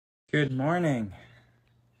Good morning.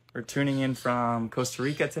 We're tuning in from Costa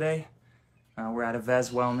Rica today. We're at a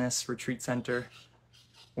Vez Wellness Retreat Center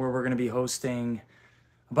where we're going to be hosting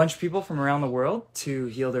a bunch of people from around the world to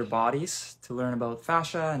heal their bodies, to learn about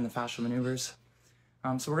fascia and the fascial maneuvers.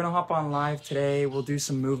 So we're going to hop on live today. We'll do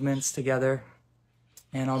some movements together,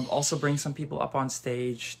 and I'll also bring some people up on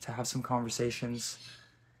stage to have some conversations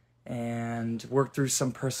and work through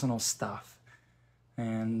some personal stuff.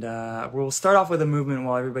 And we'll start off with a movement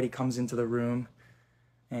while everybody comes into the room.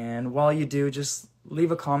 And while you do, just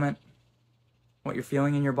leave a comment, what you're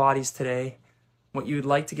feeling in your bodies today, what you'd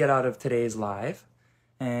like to get out of today's live,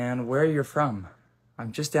 and where you're from.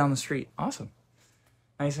 I'm just down the street. Awesome.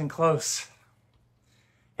 Nice and close.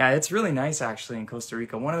 Yeah, it's really nice actually in Costa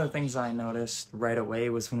Rica. One of the things I noticed right away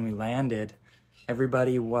was when we landed,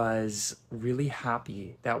 everybody was really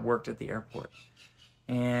happy that worked at the airport.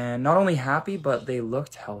 And not only happy, but they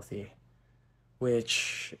looked healthy,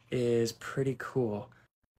 which is pretty cool.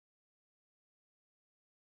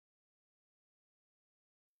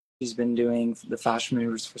 She's been doing the fashion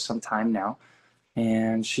maneuvers for some time now,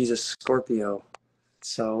 and she's a Scorpio.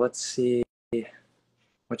 So let's see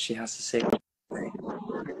what she has to say. Hi,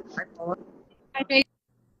 Paula. Hi,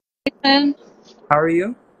 Jason. How are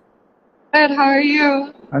you? Good. How are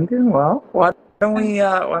you? I'm doing well. Why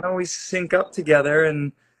don't we sync up together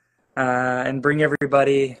and bring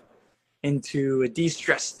everybody into a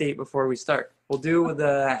de-stress state before we start? We'll do it with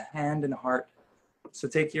a hand and heart. So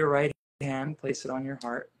take your right hand, place it on your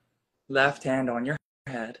heart, left hand on your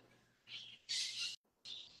head.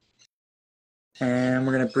 And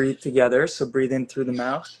we're going to breathe together. So breathe in through the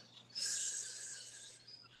mouth.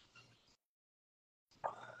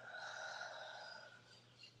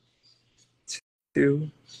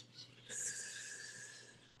 2,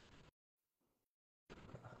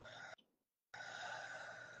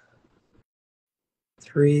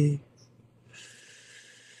 3, 4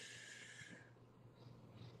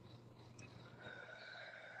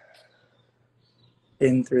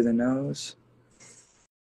 in through the nose.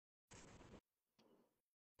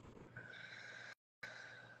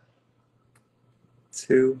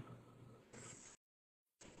 2,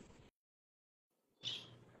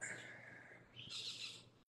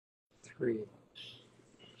 3.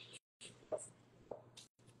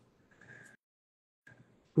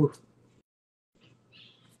 Ooh.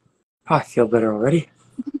 Oh, I feel better already.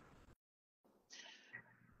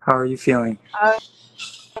 How are you feeling?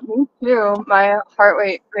 Me too. My heart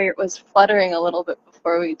rate was fluttering a little bit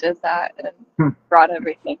before we did that and brought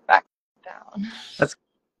everything back down. That's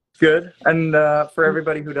good. And for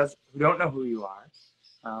everybody who don't know who you are,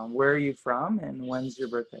 where are you from and when's your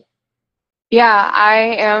birthday? Yeah,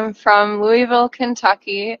 I am from Louisville,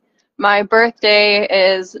 Kentucky. My birthday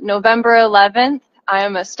is November 11th. I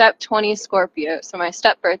am a step 20 Scorpio, so my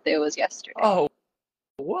step birthday was yesterday. Oh,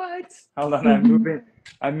 what? Hold on,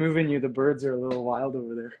 I'm moving you. The birds are a little wild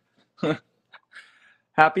over there.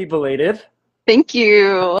 Happy belated. Thank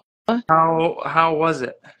you. How was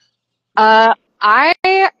it? Uh, I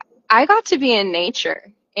I got to be in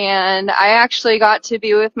nature, and I actually got to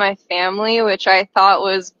be with my family, which I thought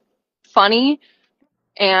was funny.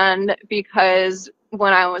 And because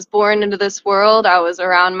when I was born into this world, I was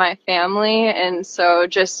around my family, and so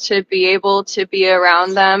just to be able to be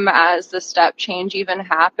around them as the step change even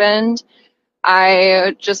happened,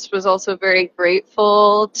 I just was also very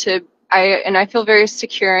grateful to I feel very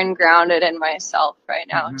secure and grounded in myself right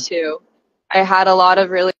now Mm-hmm. too. I had a lot of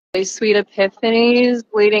really sweet epiphanies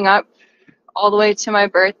leading up all the way to my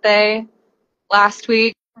birthday last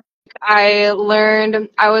week. I learned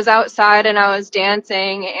I was outside and I was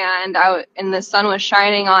dancing, and the sun was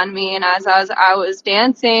shining on me, and as I was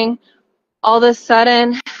dancing, all of a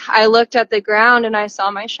sudden I looked at the ground and I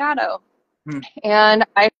saw my shadow, and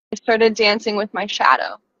I started dancing with my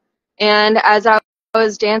shadow. And as I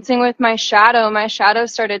was dancing with my shadow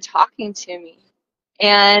started talking to me.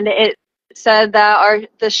 And it said that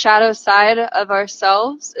the shadow side of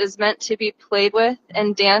ourselves is meant to be played with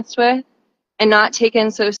and danced with and not taken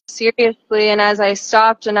so seriously. And as I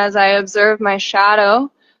stopped and as I observed my shadow,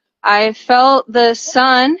 I felt the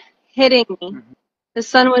sun hitting me. Mm-hmm. The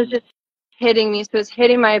sun was just hitting me, so it was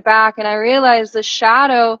hitting my back, and I realized the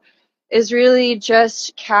shadow is really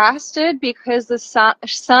just casted because the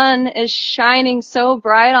sun is shining so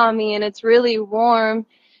bright on me and it's really warm,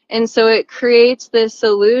 and so it creates this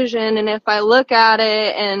illusion, and if I look at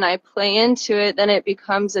it and I play into it, then it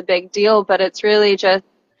becomes a big deal, but it's really just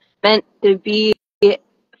meant to be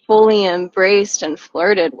fully embraced and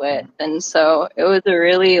flirted with. And so it was a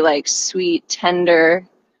really like sweet, tender,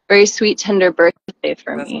 very sweet, tender birthday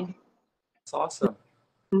for That's me. awesome.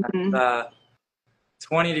 Hmm. Uh,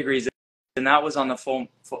 20 degrees, and that was on the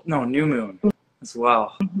new moon as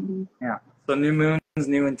well. Yeah. So new moons,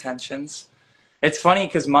 new intentions. It's funny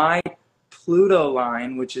because my Pluto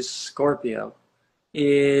line, which is Scorpio,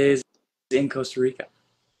 is in Costa Rica.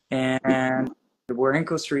 And we're in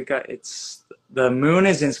Costa Rica. It's the moon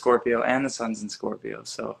is in Scorpio and the sun's in Scorpio.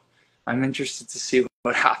 So I'm interested to see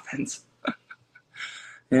what happens.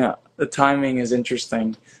 Yeah, the timing is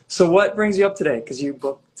interesting. So what brings you up today? Because you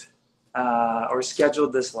booked or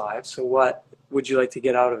scheduled this live. So what would you like to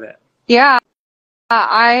get out of it? Yeah,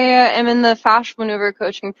 I am in the fascial maneuver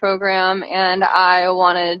coaching program, and I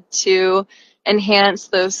wanted to enhance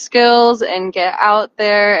those skills and get out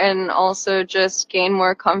there and also just gain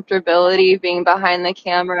more comfortability being behind the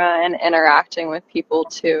camera and interacting with people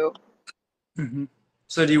too. Mm-hmm.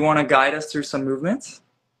 So do you want to guide us through some movements?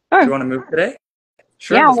 Do Sure. you want to move today?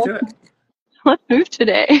 Sure, Yeah, let's do it. let's move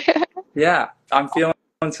today. Yeah, I'm feeling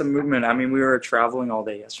some movement. I mean, we were traveling all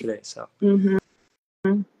day yesterday, so. hmm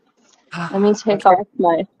Let me take Okay, off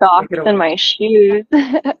my take socks it away. and my shoes.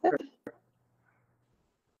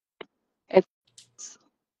 It's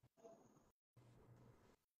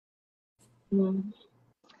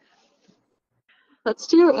Let's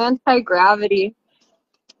do anti-gravity.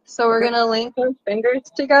 So we're Okay. going to link our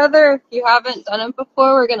fingers together. If you haven't done it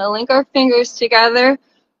before, we're going to link our fingers together.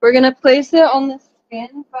 We're going to place it on the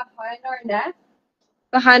skin behind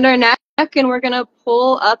our neck, and we're going to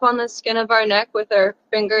pull up on the skin of our neck with our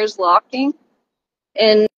fingers locking.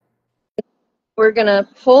 And we're going to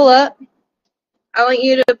pull up. I want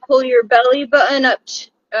you to pull your belly button up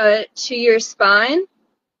to your spine.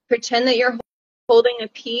 Pretend that you're holding a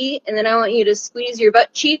P, and then I want you to squeeze your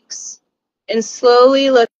butt cheeks and slowly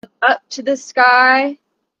look up to the sky.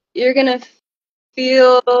 You're going to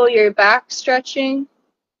feel your back stretching.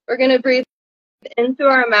 We're going to breathe in through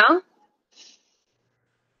our mouth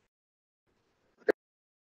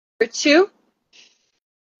for 2,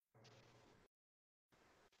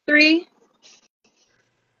 3,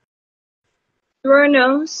 through our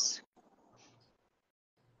nose,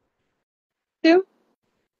 2,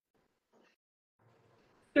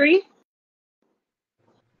 3.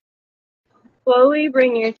 Slowly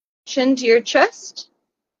bring your chin to your chest.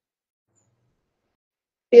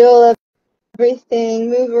 Feel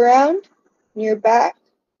everything move around in your back.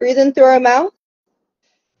 Breathe in through our mouth.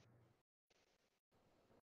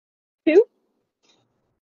 2,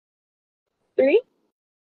 3.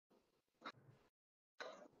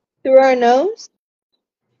 Through our nose.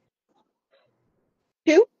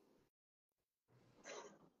 2,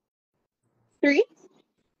 3.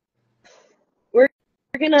 We're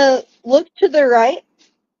going to look to the right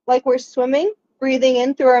like we're swimming, breathing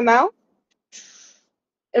in through our mouth.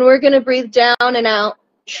 And we're going to breathe down and out.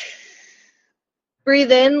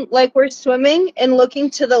 Breathe in like we're swimming and looking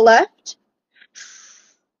to the left.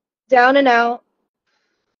 Down and out.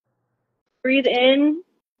 Breathe in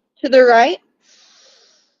to the right.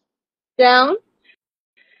 Down.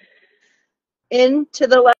 In to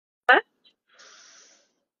the left.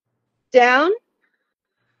 Down.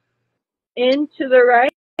 In to the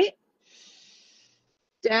right.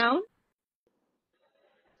 Down.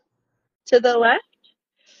 To the left.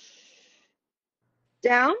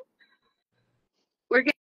 Down. We're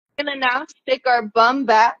going to now stick our bum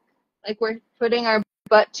back like we're putting our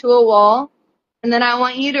butt to a wall. And then I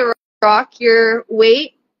want you to rock your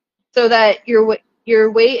weight so that your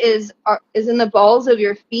weight is in the balls of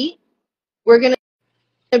your feet. We're going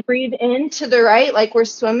to breathe in to the right like we're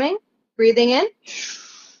swimming. Breathing in.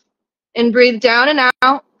 And breathe down and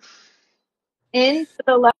out. In to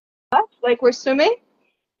the left like we're swimming.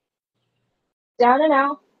 Down and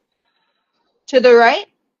out. To the right.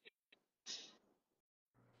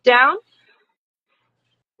 Down.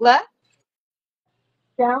 Left.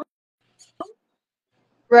 Down.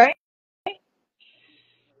 Right.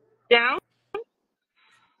 Down.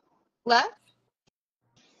 Left.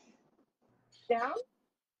 Down.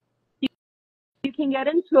 You can get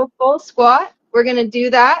into a full squat. We're going to do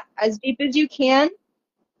that as deep as you can.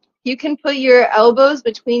 You can put your elbows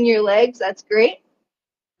between your legs. That's great.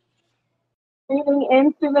 Breathing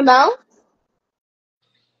in through the mouth.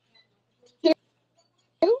 2,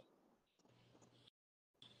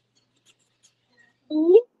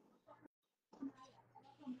 3,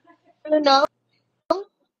 through the nose. 2,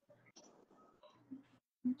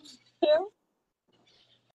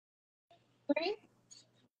 3.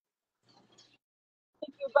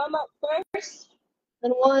 Pick your bum up first.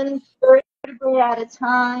 Then 1 vertebrae at a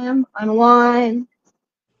time. Unwind.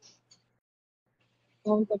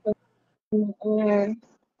 Hands up in the air.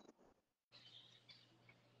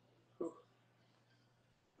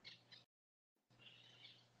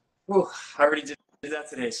 Ooh, I already did did that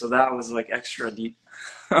today, so that was like extra deep.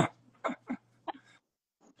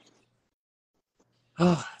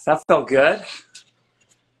 Oh, that felt good.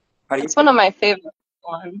 How do you It's one feel? of my favorite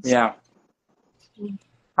ones. Yeah.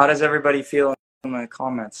 How does everybody feel in the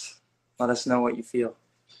comments? Let us know what you feel.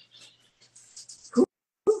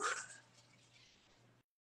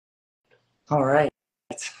 All right.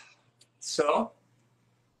 So,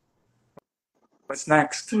 what's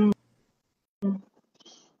next? Mm.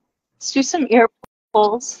 Let's do some ear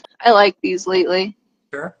pulls. I like these lately.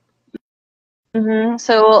 Sure.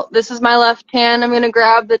 So this is my left hand. I'm going to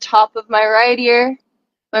grab the top of my right ear.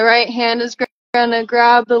 My right hand is going to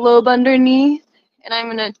grab the lobe underneath, and I'm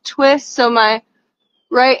going to twist. So my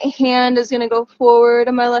right hand is going to go forward,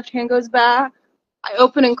 and my left hand goes back. I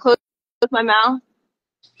open and close with my mouth.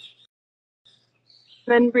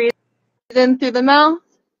 Then breathe in through the mouth.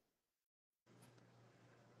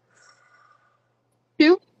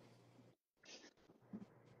 2,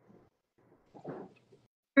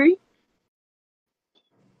 3.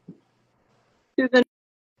 Through the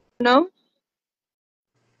nose.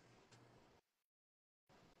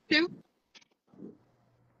 2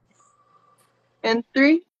 and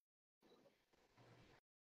 3.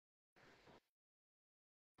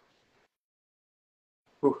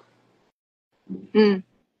 Ooh. Mm.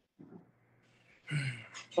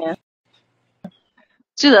 Yeah. Let's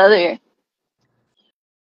do the other ear.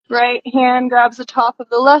 Right hand grabs the top of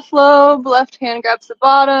the left lobe. Left hand grabs the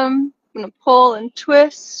bottom. I'm going to pull and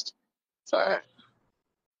twist. Sorry.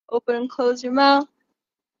 Open and close your mouth.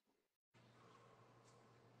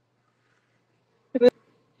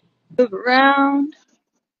 Move around.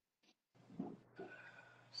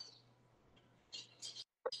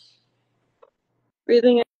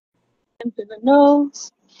 Breathing in through the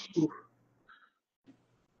nose.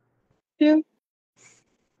 2,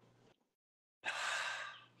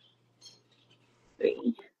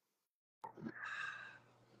 3.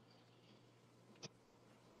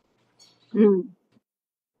 Mm.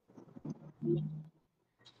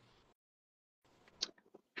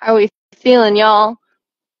 How are we feeling, y'all?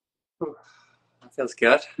 Ooh. That feels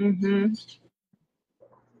good. Mm-hmm.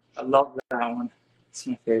 I love that one. It's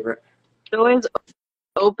my favorite. It always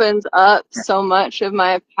opens up so much of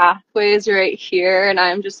my pathways right here, and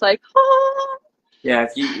I'm just like, ah. Yeah,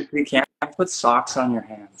 if you can't put socks on your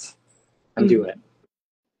hands and do it.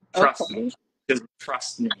 Trust me. Okay. Just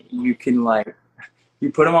trust me. You can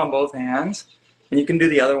you put them on both hands, and you can do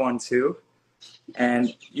the other one too,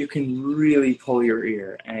 and you can really pull your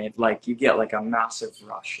ear, and you get like a massive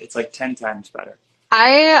rush. It's like 10 times better.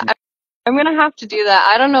 I'm gonna have to do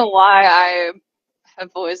that. I don't know why I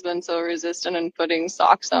have always been so resistant in putting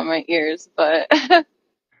socks on my ears, but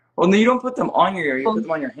Well, no, you don't put them on your ear. You put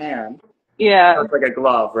them on your hand. yeah. It's like a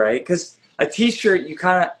glove, right? Because a t-shirt,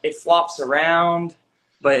 it flops around,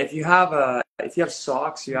 but if you have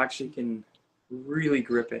socks, you actually can really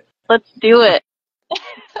grip it. Let's do it.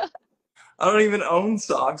 I don't even own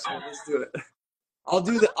socks. So let's do it. I'll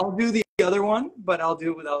do the other one, but I'll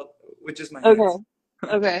do it with just my hands.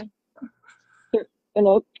 Okay. Okay.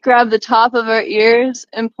 Gonna grab the top of our ears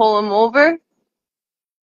and pull them over.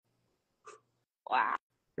 Wow.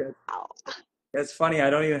 Yeah. It's funny. I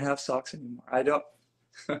don't even have socks anymore. I don't.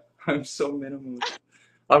 I'm so minimalist.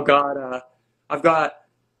 I've got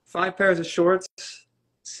 5 pairs of shorts,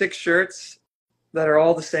 6 shirts that are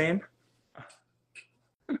all the same.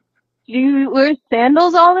 Do you wear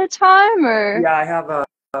sandals all the time, or? Yeah, I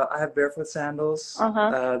have barefoot sandals.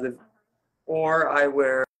 Uh-huh. Or I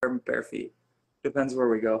wear bare feet. Depends where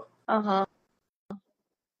we go. Uh-huh.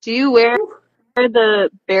 Do you wear Whew. the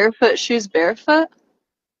barefoot shoes barefoot?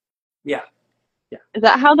 Yeah, yeah. Is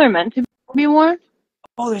that how they're meant to be worn?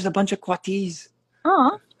 Oh, there's a bunch of quatties.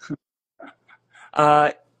 Oh.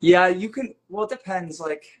 Yeah, you can. Well, it depends.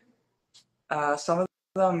 Some of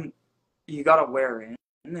them you gotta wear in,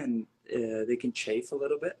 and they can chafe a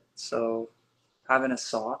little bit. So having a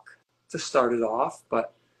sock to start it off,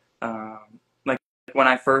 but like when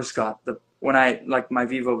I first got when I like my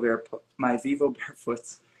Vivo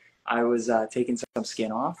barefoots, I was taking some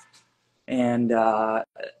skin off, and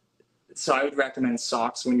so I would recommend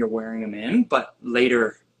socks when you're wearing them in, but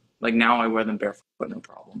later, like now I wear them barefoot, no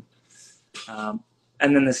problem. Um,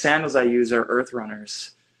 and then the sandals I use are Earth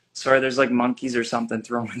Runners. Sorry, there's like monkeys or something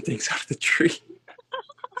throwing things out of the tree.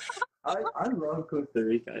 I love Costa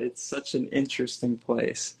Rica. It's such an interesting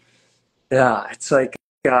place. Yeah, it's like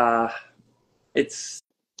it's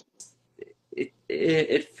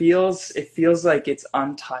it feels like it's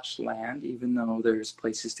untouched land, even though there's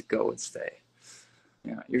places to go and stay.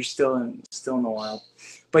 Yeah, you're still in the wild.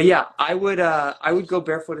 But yeah, I would go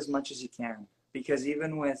barefoot as much as you can, because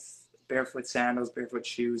even with barefoot sandals, barefoot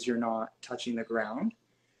shoes, you're not touching the ground,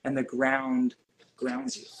 and the ground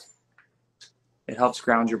grounds you. It helps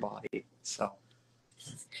ground your body. So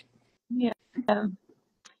Yeah.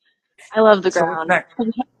 I love the so what's ground. next?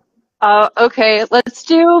 Okay, let's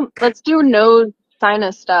do nose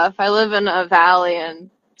sinus stuff. I live in a valley and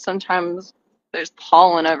sometimes there's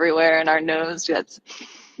pollen everywhere and our nose gets.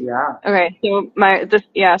 Yeah. Okay, so my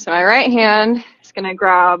right hand is gonna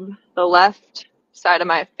grab the left side of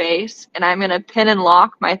my face and I'm gonna pin and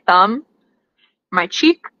lock my thumb, my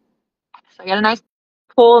cheek. So I get a nice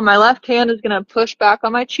pull and my left hand is gonna push back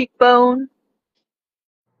on my cheekbone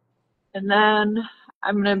and then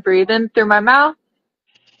I'm gonna breathe in through my mouth.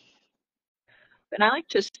 And I like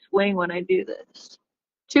to swing when I do this.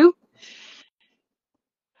 2,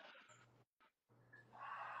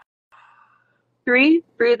 3,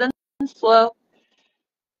 breathe in slow,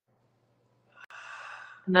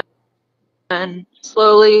 and then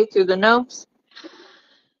slowly through the nose.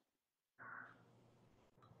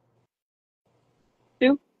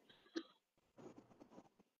 2,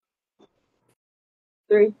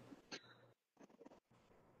 3.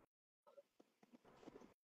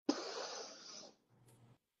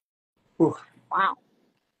 Ooh. Wow,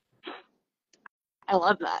 I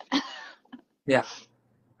love that. Yeah.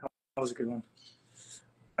 That was a good one.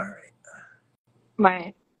 All right.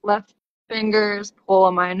 My left fingers pull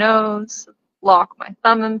on my nose, lock my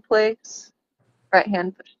thumb in place. Right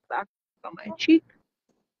hand pushes back on my cheek,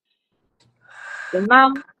 the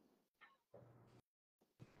mouth.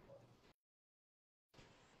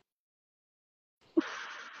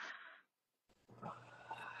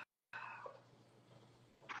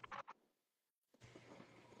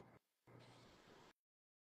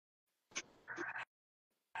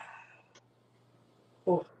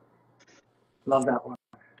 Oh, love that one.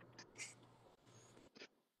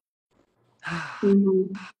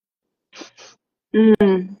 Mm-hmm.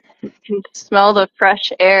 Mm. You can smell the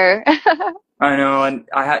fresh air. I know, and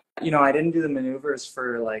I had, I didn't do the maneuvers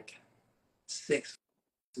for like 6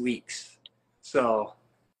 weeks, so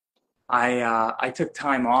I took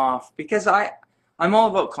time off because I'm all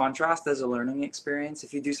about contrast as a learning experience.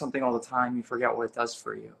 If you do something all the time, you forget what it does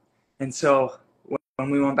for you. And so when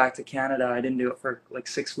we went back to Canada, I didn't do it for like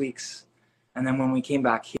 6 weeks, and then when we came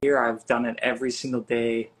back here, I've done it every single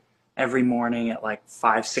day, every morning at like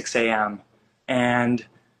 5, 6 a.m. And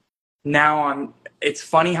now it's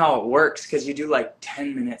funny how it works because you do like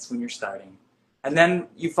 10 minutes when you're starting, and then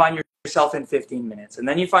you find yourself in 15 minutes, and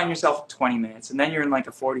then you find yourself 20 minutes, and then you're in like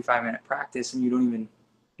a 45-minute practice, and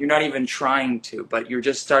you're not even trying to, but you're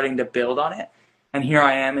just starting to build on it. And here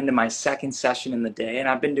I am into my second session in the day, and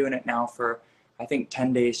I've been doing it now for I think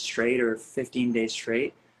 10 days straight or 15 days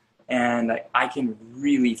straight, and I can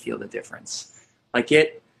really feel the difference. Like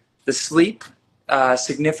the sleep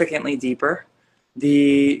significantly deeper,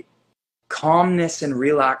 the calmness and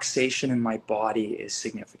relaxation in my body is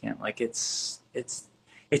significant. Like it's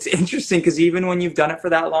interesting because even when you've done it for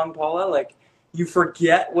that long, Paula, like you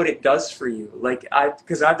forget what it does for you. Like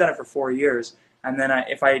because I've done it for 4 years, and then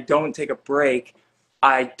if I don't take a break,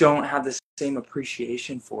 I don't have the same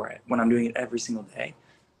appreciation for it when I'm doing it every single day.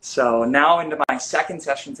 So now into my second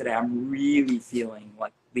session today, I'm really feeling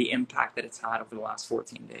like the impact that it's had over the last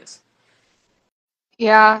 14 days.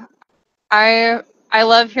 Yeah, I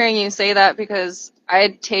love hearing you say that because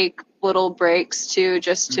I take little breaks too,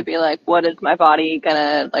 just to be like, what is my body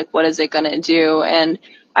gonna like? What is it gonna do? And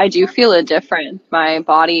I do feel a difference. My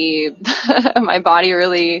body, my body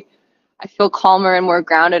really, I feel calmer and more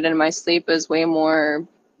grounded, and my sleep is way more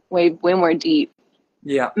deep.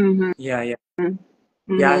 Yeah, Mhm. yeah, yeah.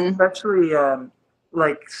 Yeah, Mhm. especially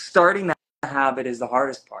like starting that habit is the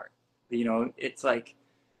hardest part. It's like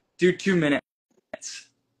do 2 minutes,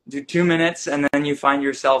 do 2 minutes, and then you find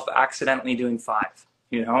yourself accidentally doing five.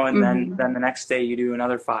 And Mhm. then the next day you do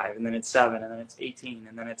another five, and then it's seven, and then it's 18,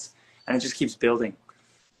 and it just keeps building.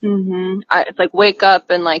 Mhm. It's like wake up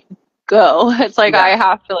and like go. It's like Yeah. I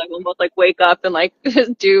have to like almost like wake up and like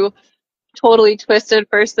do totally twisted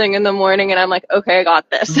first thing in the morning, and I'm like, okay, I got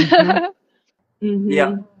this. Hmm.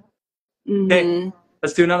 Yeah. Mhm. Okay, Mhm.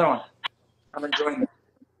 let's do another one. I'm enjoying it.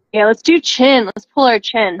 Yeah, let's do chin. Let's pull our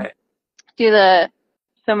chin. Okay.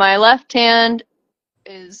 So my left hand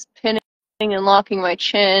is pinning and locking my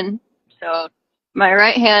chin. So my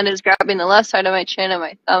right hand is grabbing the left side of my chin and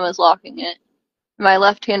my thumb is locking it. My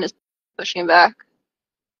left hand is pushing back.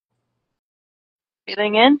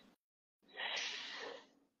 Breathing in.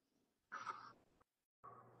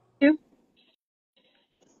 2,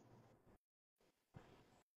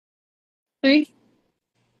 3.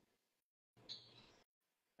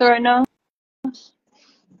 Through our nose.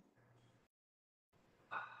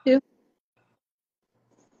 2.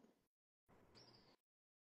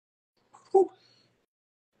 Whew.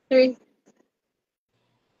 3.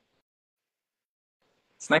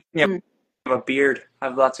 It's nice when you have a beard. I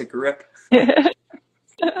have lots of grip. I've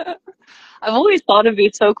always thought it'd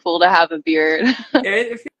be so cool to have a beard.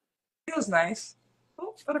 It feels nice.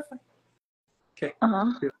 Oh, butterfly. Okay.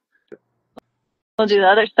 Uh-huh. I'll do the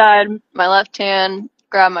other side. My left hand,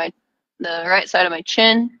 grab the right side of my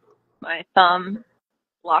chin. My thumb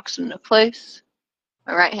locks into place.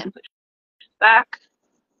 My right hand pushes back.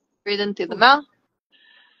 Breathe in through the mouth.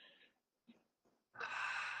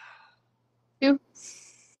 2,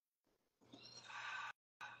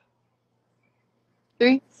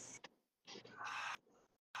 3.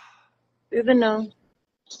 Through the nose.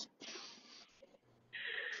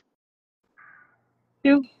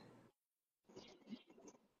 2,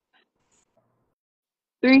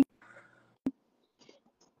 3.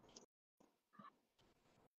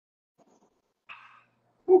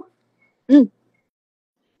 Mm.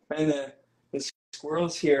 And the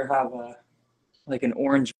squirrels here have like an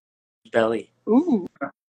orange belly. Ooh.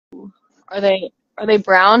 Are they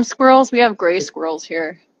brown squirrels? We have gray squirrels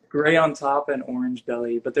here. Gray on top and orange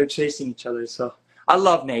belly, but they're chasing each other. So I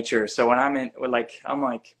love nature. So when I'm like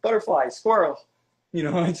butterfly, squirrel. You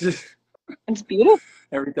know, it's just It's beautiful.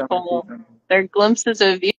 every time I see them. They're glimpses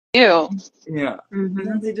of you. Yeah,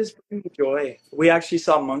 Mm-hmm. they just bring me joy. We actually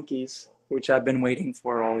saw monkeys, which I've been waiting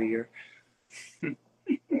for all year.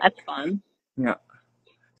 That's fun. Yeah.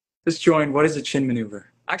 Just join. What is a chin maneuver?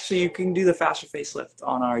 Actually, you can do the fascia facelift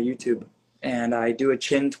on our YouTube, and I do a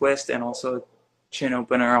chin twist and also a chin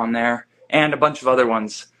opener on there, and a bunch of other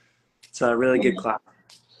ones. It's a really good class.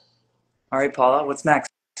 All right, Paula, what's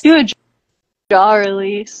next? Do a jaw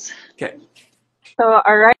release. Okay. So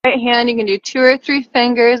our right hand, you can do 2 or 3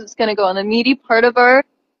 fingers. It's going to go on the meaty part of our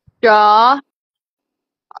jaw.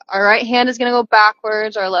 Our right hand is going to go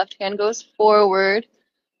backwards. Our left hand goes forward.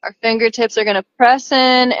 Our fingertips are going to press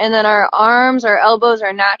in, and then our arms, our elbows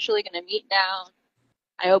are naturally going to meet down.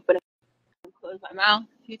 I open and close my mouth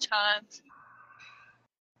a few times.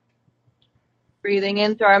 Breathing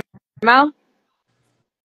in through our mouth.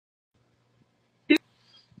 2,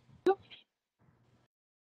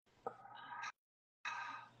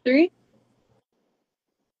 3.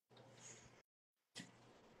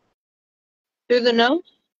 Through the nose.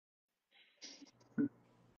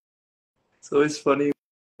 It's always funny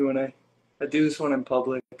when I do this one in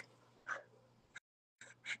public,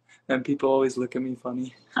 and people always look at me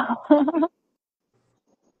funny.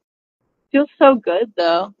 Feels so good,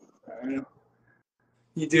 though. I don't know.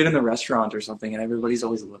 You do it in the restaurant or something, and everybody's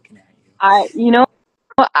always looking at you.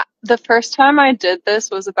 The first time I did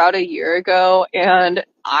this was about a year ago, and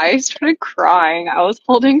I started crying. I was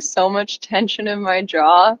holding so much tension in my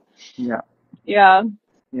jaw. Yeah. Yeah.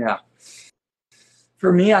 Yeah.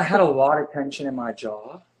 For me, I had a lot of tension in my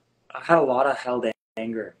jaw. I had a lot of held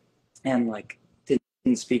anger, and like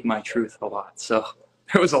didn't speak my truth a lot. So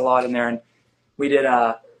there was a lot in there, and we did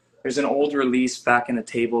there's an old release back in the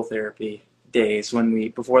table therapy days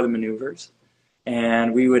before the maneuvers,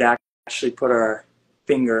 and we would actually put our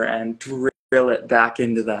finger and drill it back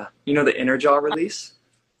into the inner jaw release.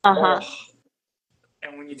 Uh-huh. Oh,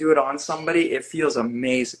 and when you do it on somebody, it feels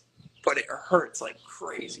amazing, but it hurts like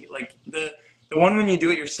crazy. Like the one when you do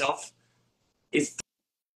it yourself is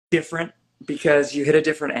different because you hit a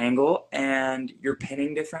different angle and you're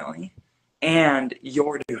pinning differently and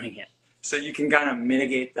you're doing it. So you can kind of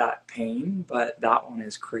mitigate that pain, but that one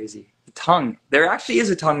is crazy. The tongue. There actually is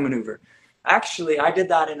a tongue maneuver. Actually, I did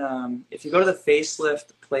that if you go to the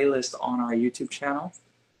facelift playlist on our YouTube channel,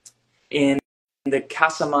 in the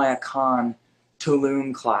Kasamaya Khan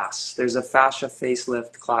Tulum class, there's a fascia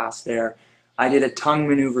facelift class there. I did a tongue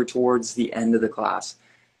maneuver towards the end of the class,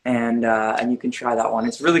 and you can try that one.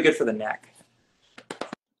 It's really good for the neck.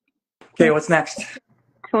 Okay, what's next?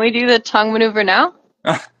 Can we do the tongue maneuver now?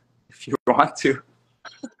 If you want to.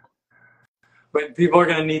 But people are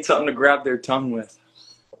going to need something to grab their tongue with.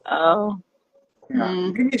 Oh. Yeah.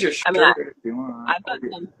 You can use your shirt I mean, if you want.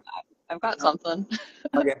 I've got something.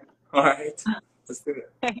 Okay. All right. Let's do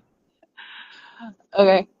it. Okay.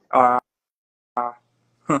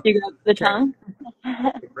 You grab the Okay. tongue?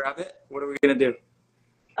 Grab it. What are we going to do?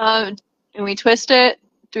 And we twist it.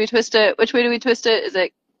 Do we twist it? Which way do we twist it? Is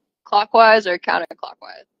it clockwise or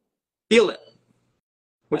counterclockwise? Feel it.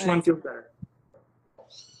 Which Okay. one feels better?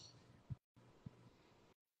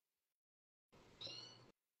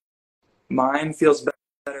 Mine feels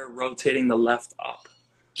better rotating the left up.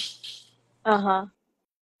 Uh-huh.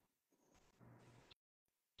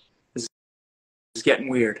 It's getting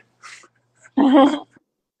weird. Okay,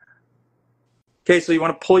 so you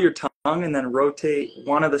want to pull your tongue and then rotate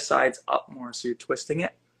one of the sides up more, so you're twisting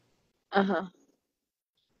it. Uh-huh.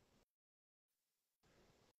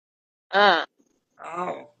 Uh.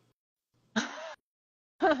 Oh.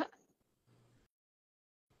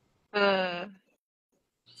 uh.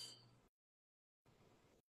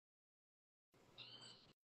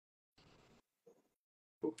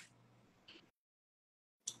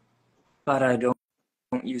 But I don't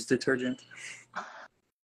use detergent.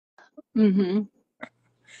 Mm-hmm.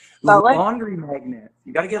 But what? Laundry magnets.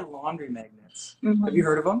 You got to get laundry magnets. Have you Mm-hmm.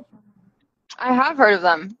 heard of them? I have heard of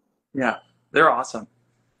them. Yeah, they're awesome.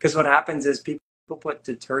 Because what happens is people put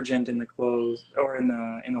detergent in the clothes or in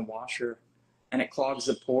the washer, and it clogs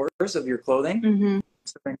the pores of your clothing. Mm-hmm.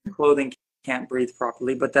 So then your clothing can't breathe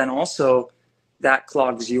properly. But then also that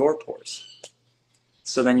clogs your pores.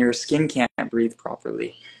 So then your skin can't breathe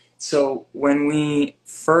properly. So when we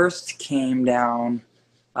first came down,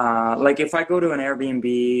 like if I go to an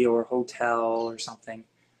Airbnb or hotel or something,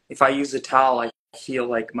 if I use a towel, I feel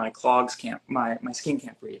like my skin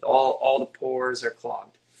can't breathe. All the pores are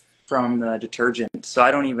clogged from the detergent. So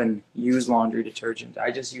I don't even use laundry detergent.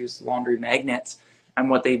 I just use laundry magnets. And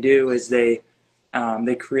what they do is they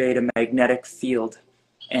create a magnetic field,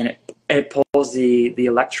 and it pulls the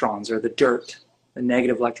electrons or the dirt, the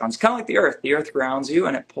negative electrons, kind of like the earth. The earth grounds you,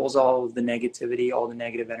 and it pulls all of the negativity, all the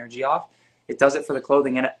negative energy off. It does it for the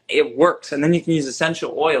clothing, and it works. And then you can use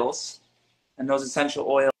essential oils, and those essential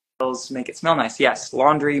oils make it smell nice. Yes,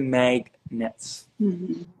 laundry magnets.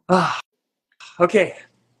 Mm-hmm. Ah, okay.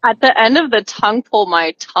 At the end of the tongue pull,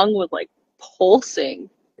 my tongue was like pulsing.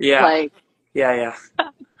 Yeah, Like, yeah.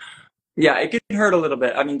 Yeah, it can hurt a little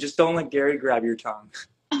bit. I mean, just don't let Gary grab your tongue.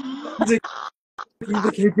 He's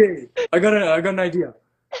like, hey, I got an idea.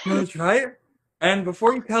 You want to try it? And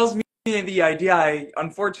before he tells me the idea, I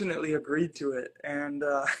unfortunately agreed to it, and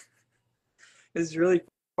it's really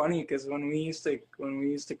funny because when we used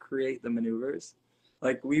to create the maneuvers,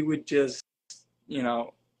 like we would just, you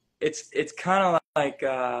know, it's kind of like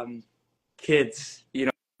kids,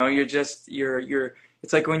 you're.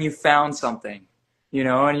 It's like when you found something,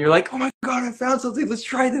 and you're like, oh my god, I found something. Let's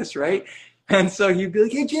try this, right? And so you'd be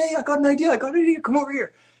like, hey Jay, I got an idea. Come over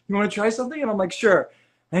here. You want to try something? And I'm like, sure.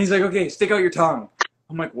 And he's like, okay, stick out your tongue.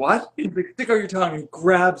 I'm like, what? He's like, stick out your tongue. He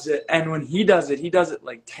grabs it, and when he does it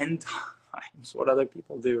like 10 times what other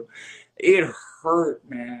people do. It hurt,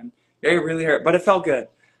 man. It really hurt, but it felt good.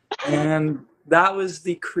 And that was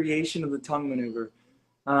the creation of the tongue maneuver.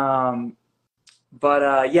 Um,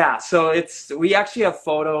 but yeah, so we actually have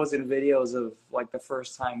photos and videos of like the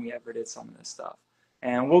first time we ever did some of this stuff,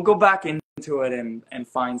 and we'll go back into it and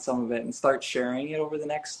find some of it and start sharing it over the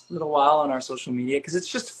next little while on our social media because it's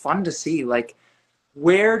just fun to see like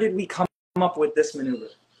where did we come up with this maneuver?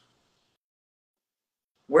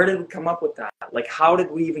 Where did we come up with that? Like how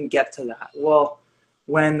did we even get to that? Well,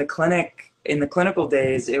 when in the clinical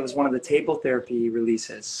days, it was one of the table therapy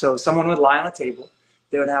releases. So someone would lie on a table,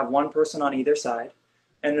 they would have one person on either side,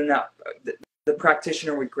 and then the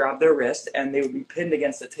practitioner would grab their wrist and they would be pinned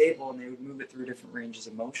against the table and they would move it through different ranges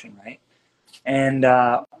of motion, right? And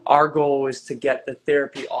our goal was to get the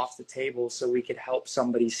therapy off the table so we could help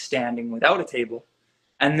somebody standing without a table,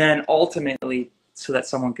 and then ultimately so that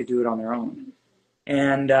someone could do it on their own.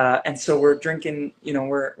 And so we're drinking,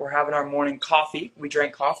 we're having our morning coffee. We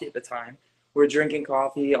drank coffee at the time. We're drinking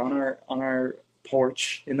coffee on our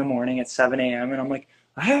porch in the morning at 7 a.m. And I'm like,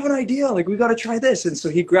 I have an idea. Like, we got to try this. And so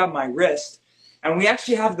he grabbed my wrist, and we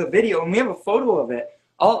actually have the video, and we have a photo of it.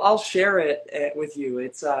 I'll share it with you.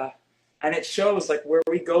 And it shows like where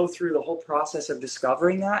we go through the whole process of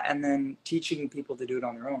discovering that and then teaching people to do it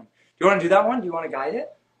on their own. Do you want to do that one? Do you want to guide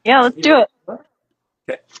it? yeah, So let's do it.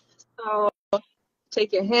 okay. So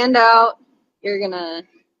take your hand out.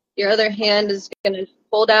 Your other hand is gonna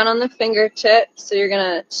pull down on the fingertips. So you're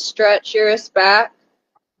gonna stretch your wrist back.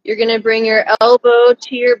 You're gonna bring your elbow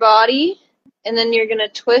to your body, and then you're gonna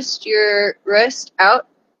twist your wrist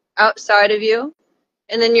outside of you,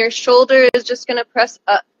 and then your shoulder is just gonna press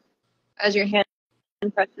up as your hand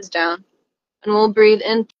presses down. And we'll breathe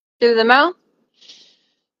in through the mouth.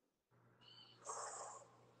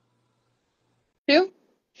 2,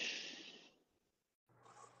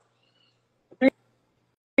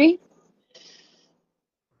 3,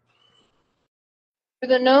 through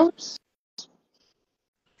the nose.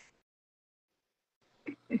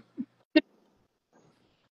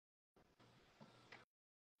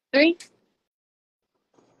 3.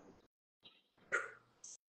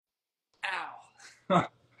 Ow.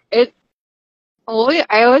 It.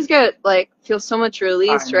 I always feel so much I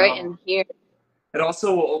release right know. in here. It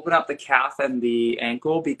also will open up the calf and the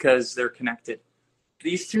ankle because they're connected.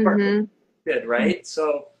 These two are Mhm. connected, right?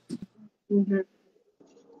 So Mhm.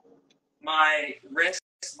 my wrist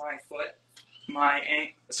my foot, my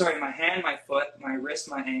hand, my foot, my wrist,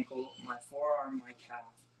 my ankle, my forearm, my calf,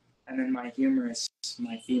 and then my humerus,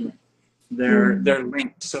 my femur. They're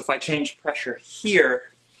linked. So if I change pressure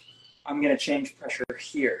here, I'm going to change pressure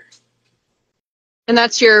here. And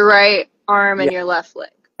that's your right arm and Yeah, your left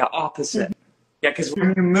leg. opposite. Yeah, because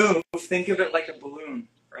when you move, think of it like a balloon,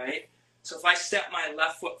 right? So if I step my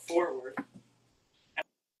left foot forward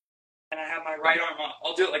and I have my right arm up,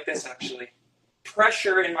 I'll do it like this actually.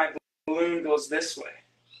 Pressure in my balloon goes this way.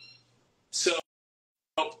 So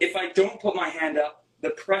if I don't put my hand up,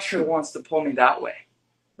 the pressure wants to pull me that way,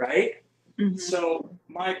 right? Mm-hmm. So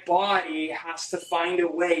my body has to find a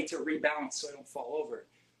way to rebalance so I don't fall over.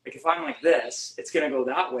 Like if I'm like this, it's going to go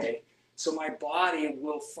that way. So my body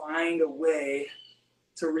will find a way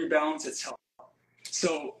to rebalance itself.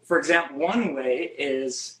 So, for example, one way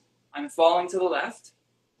is I'm falling to the left.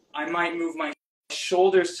 I might move my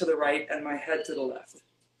shoulders to the right and my head to the left.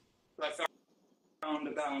 So I found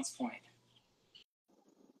a balance point.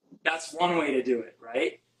 That's one way to do it,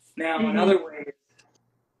 right? Now, another way is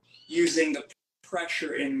using the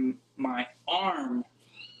pressure in my arm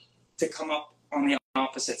to come up on the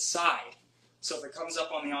opposite side. So if it comes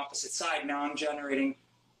up on the opposite side, now I'm generating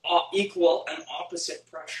equal and opposite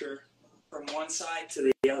pressure from one side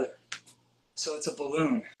to the other. So it's a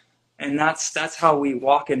balloon. And that's how we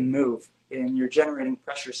walk and move, and you're generating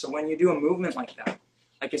pressure. So when you do a movement like that,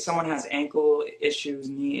 like if someone has ankle issues,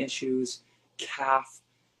 knee issues, calf,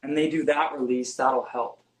 and they do that release, that'll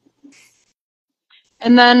help.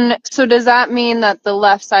 And then, so does that mean that the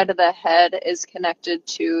left side of the head is connected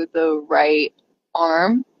to the right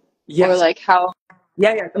arm? Yes. Or like how?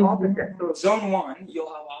 Yeah, it's opposite. So zone 1, you'll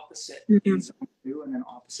have opposite in zone 2, and then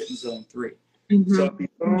opposite in zone 3. So it'll be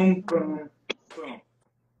boom, boom,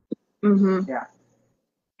 boom. Yeah.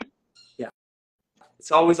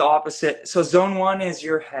 It's always opposite. So zone 1 is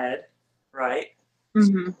your head, right?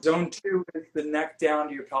 Zone 2 is the neck down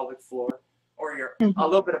to your pelvic floor, or your a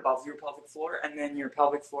little bit above your pelvic floor, and then your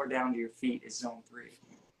pelvic floor down to your feet is zone 3.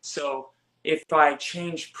 So if I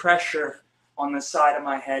change pressure on the side of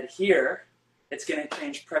my head here, it's going to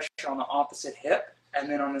change pressure on the opposite hip, and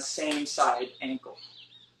then on the same side ankle.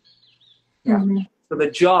 Yeah. So the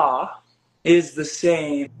jaw is the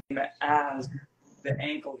same as the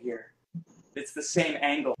ankle here. It's the same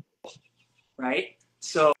angle, right?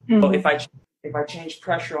 So if I change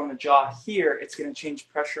pressure on the jaw here, it's going to change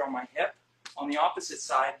pressure on my hip on the opposite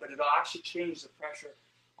side, but it'll actually change the pressure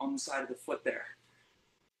on the side of the foot there.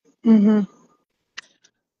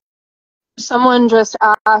 Someone just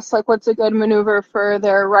asked, like, what's a good maneuver for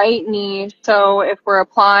their right knee? So if we're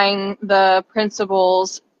applying the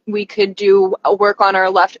principles, we could do work on our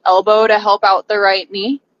left elbow to help out the right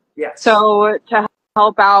knee. Yes. So to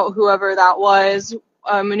help out whoever that was,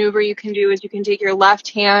 a maneuver you can do is you can take your left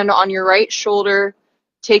hand on your right shoulder,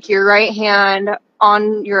 take your right hand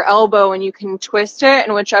on your elbow, and you can twist it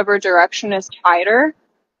in whichever direction is tighter.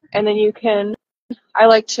 And then you can, I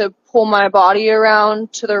like to pull my body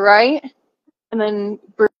around to the right and then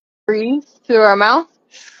breathe through our mouth.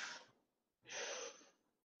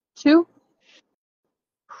 2,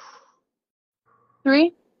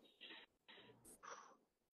 3,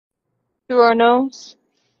 through our nose.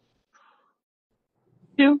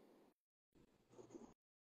 2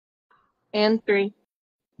 and 3.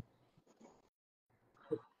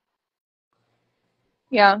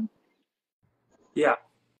 Yeah.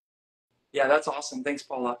 Yeah, that's awesome. Thanks,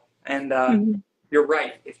 Paula. And you're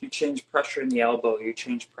right. If you change pressure in the elbow, you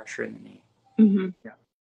change pressure in the knee. Yeah.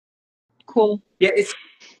 Cool. Yeah, it's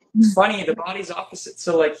funny. The body's opposite.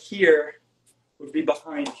 So like here would be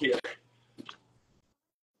behind here.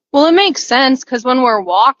 Well, it makes sense because when we're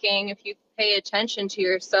walking, if you pay attention to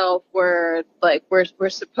yourself, we're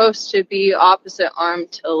supposed to be opposite arm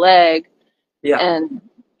to leg. Yeah. And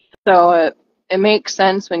so it makes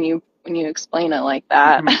sense when you explain it like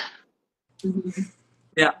that.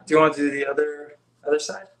 Yeah. Do you want to do the other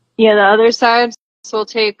side? Yeah, the other side. So we'll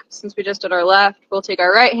take, since we just did our left, we'll take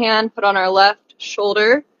our right hand, put on our left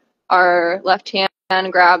shoulder. Our left hand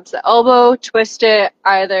grabs the elbow, twist it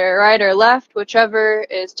either right or left, whichever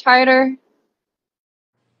is tighter.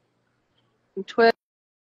 And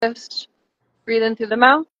twist. Breathe in through the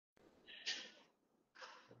mouth.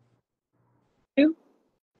 2,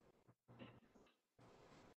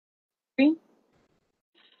 3.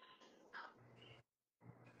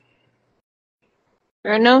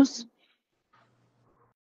 Through our nose.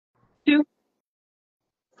 2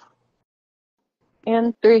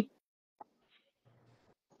 and 3.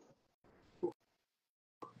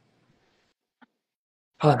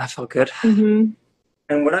 Oh, that felt good. Mm-hmm.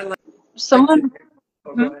 And what I like Someone. to,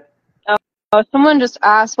 go ahead. Someone just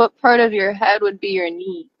asked what part of your head would be your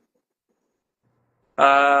knee?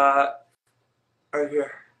 Right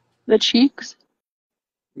here. The cheeks?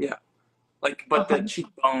 Yeah. Like, but the Okay.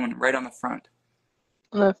 cheekbone right on the front.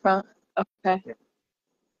 On the front. Okay.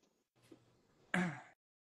 Yeah.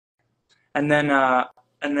 And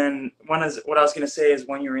then what I was gonna say is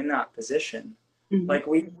when you're in that position, Hmm. like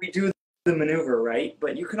we do the maneuver, right?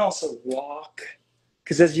 But you can also walk,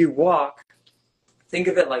 because as you walk, think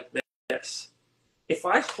of it like this. If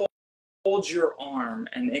I hold your arm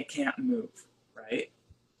and it can't move, right?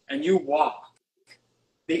 And you walk,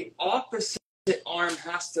 the opposite arm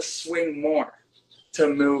has to swing more to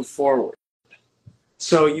move forward.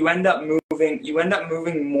 So you end up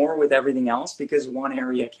moving more with everything else because one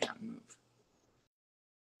area can't move.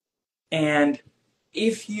 And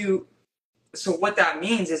if you so what that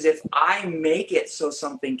means is if I make it so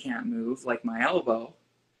something can't move, like my elbow,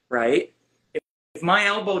 right? If my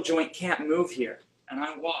elbow joint can't move here and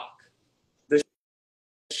I walk, the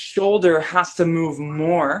shoulder has to move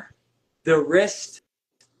more, the wrist,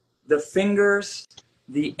 the fingers,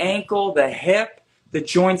 the ankle, the hip, the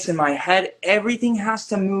joints in my head, everything has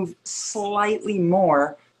to move slightly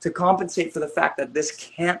more to compensate for the fact that this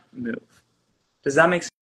can't move. Does that make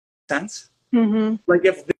sense? Hmm. Like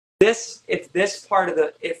if this part of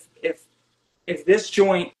the if this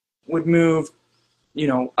joint would move,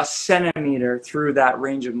 a centimeter through that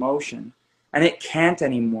range of motion and it can't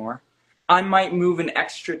anymore, I might move an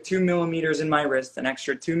extra 2 millimeters in my wrist, an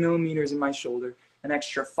extra 2 millimeters in my shoulder, an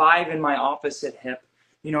extra 5 in my opposite hip,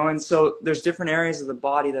 and so there's different areas of the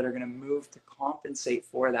body that are going to move to compensate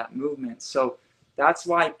for that movement. So that's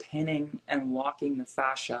why pinning and locking the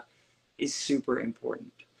fascia is super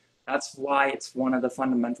important. That's why it's one of the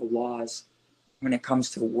fundamental laws when it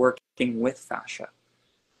comes to working with fascia.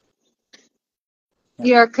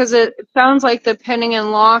 Yeah, because it sounds like the pinning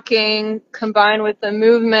and locking combined with the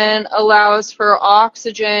movement allows for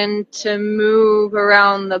oxygen to move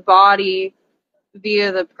around the body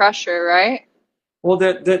via the pressure, right? Well,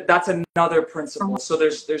 that's another principle. So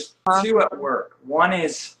there's Uh-huh. two at work. One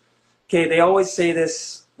is, okay, they always say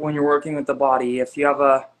this when you're working with the body. If you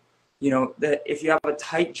have if you have a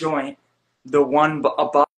tight joint, the one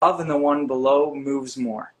above and the one below moves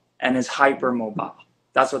more and is hypermobile.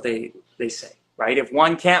 That's what they say, right? If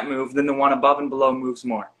one can't move, then the one above and below moves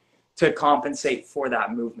more to compensate for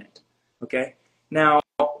that movement. Okay. Now,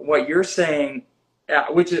 what you're saying,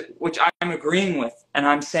 which I'm agreeing with, and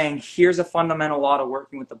I'm saying here's a fundamental law to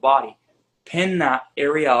working with the body: pin that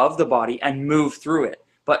area of the body and move through it,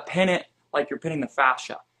 but pin it like you're pinning the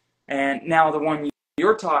fascia. And now the one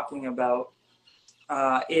you're talking about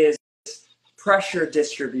is pressure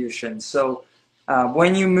distribution. So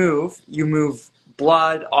when you move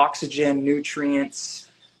blood, oxygen, nutrients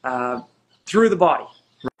through the body,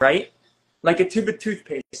 right? Like a tube of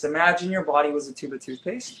toothpaste. Imagine your body was a tube of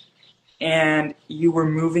toothpaste and you were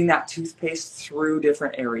moving that toothpaste through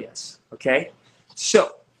different areas, okay?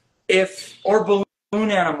 So or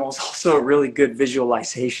balloon animals, also a really good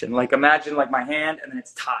visualization. Like imagine like my hand and then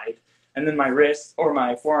it's tied, and then my wrist or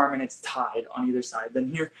my forearm and it's tied on either side.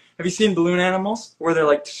 Then here, have you seen balloon animals where they're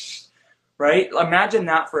like, right? Imagine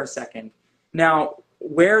that for a second. Now,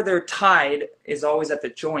 where they're tied is always at the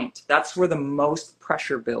joint. That's where the most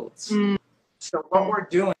pressure builds. Mm. So what we're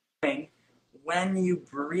doing when you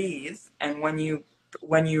breathe and when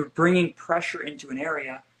you're bringing pressure into an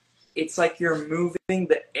area, it's like you're moving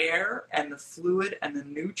the air and the fluid and the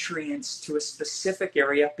nutrients to a specific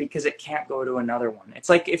area because it can't go to another one. It's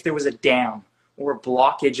like if there was a dam or a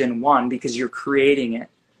blockage in one because you're creating it,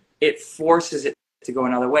 it forces it to go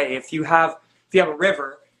another way. If you have a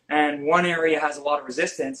river and one area has a lot of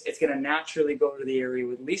resistance, it's going to naturally go to the area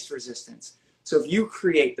with least resistance. So if you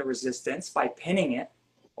create the resistance by pinning it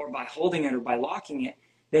or by holding it or by locking it,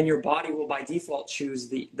 then your body will by default choose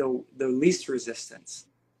the least resistance.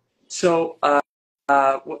 So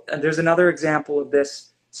there's another example of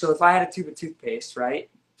this. So if I had a tube of toothpaste, right,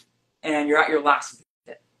 and you're at your last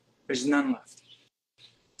bit, there's none left.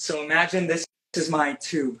 So imagine this is my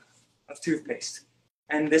tube of toothpaste,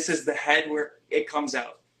 and this is the head where it comes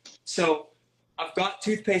out. So I've got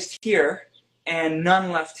toothpaste here and none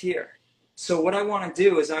left here. So what I want to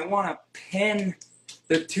do is I want to pin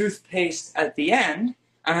the toothpaste at the end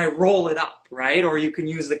and I roll it up, right? Or you can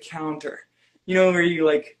use the counter. Where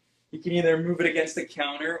you can either move it against the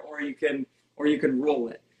counter or you can roll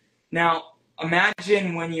it. Now,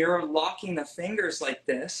 imagine when you're locking the fingers like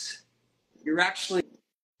this, you're actually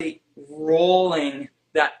rolling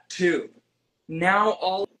that tube. Now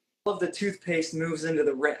all of the toothpaste moves into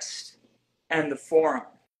the wrist and the forearm.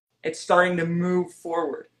 It's starting to move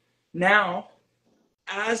forward. Now,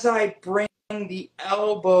 as I bring the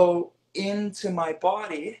elbow into my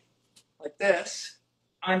body, like this,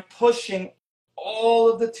 I'm pushing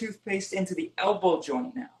all of the toothpaste into the elbow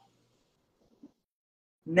joint now.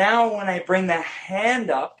 Now, when I bring the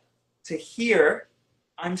hand up to here,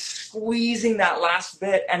 I'm squeezing that last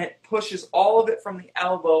bit and it pushes all of it from the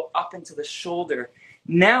elbow up into the shoulder.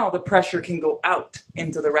 Now the pressure can go out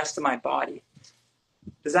into the rest of my body.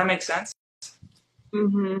 Does that make sense?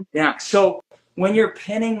 Mm-hmm. Yeah. So when you're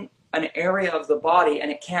pinning an area of the body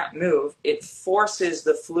and it can't move, it forces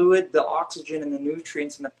the fluid, the oxygen, and the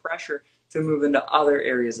nutrients and the pressure to move into other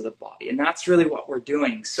areas of the body. And that's really what we're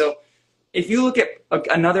doing. So if you look at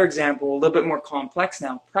another example, a little bit more complex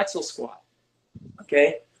now, pretzel squat.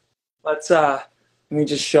 Okay, let me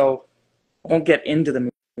just show. I won't get into the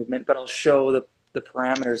movement, but I'll show the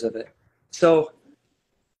parameters of it. So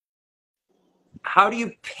how do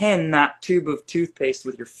you pin that tube of toothpaste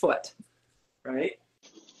with your foot, right?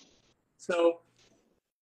 So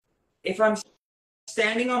if I'm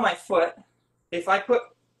standing on my foot, if I put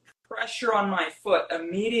pressure on my foot,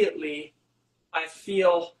 immediately I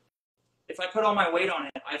feel, if I put all my weight on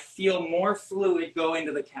it, I feel more fluid go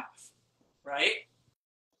into the calf, right?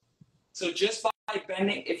 So just by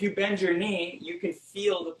bending, if you bend your knee, you can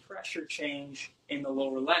feel the pressure change in the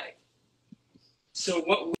lower leg. So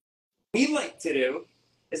what we like to do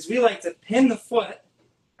is we like to pin the foot.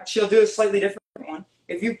 Actually, I'll do a slightly different one.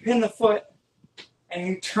 If you pin the foot and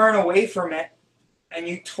you turn away from it and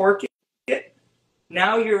you torque it,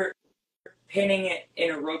 now you're pinning it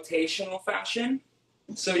in a rotational fashion.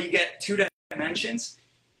 So you get two dimensions.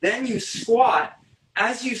 Then you squat.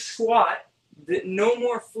 As you squat, no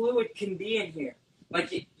more fluid can be in here.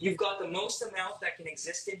 Like you've got the most amount that can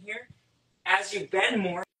exist in here. As you bend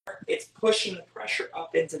more, it's pushing the pressure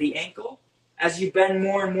up into the ankle. As you bend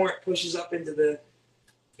more and more, it pushes up into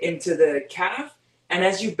the calf. And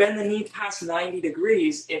as you bend the knee past 90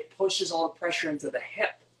 degrees, it pushes all the pressure into the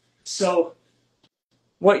hip. So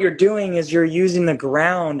what you're doing is you're using the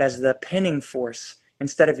ground as the pinning force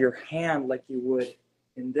instead of your hand like you would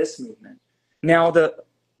in this movement. Now,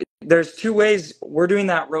 there's two ways we're doing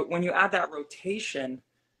that. When you add that rotation,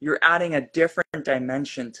 you're adding a different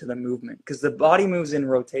dimension to the movement because the body moves in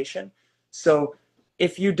rotation. So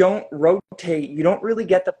if you don't rotate, you don't really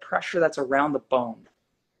get the pressure that's around the bone.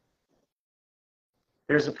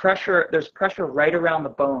 There's pressure right around the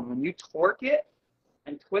bone. When you torque it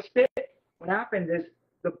and twist it, what happens is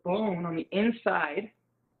the bone on the inside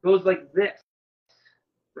goes like this,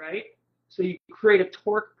 right? So you create a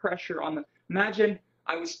torque pressure on the, imagine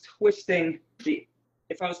I was twisting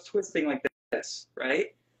if I was twisting like this,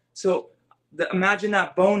 right? So imagine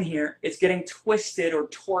that bone here is getting twisted or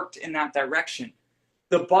torqued in that direction.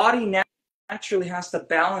 The body naturally has to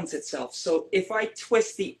balance itself. So if I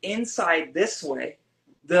twist the inside this way,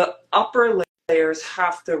 the upper layers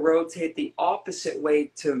have to rotate the opposite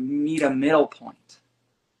way to meet a middle point.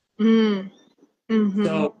 Mm-hmm.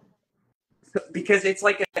 So because it's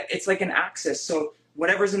like an axis. So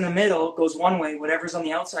whatever's in the middle goes one way, whatever's on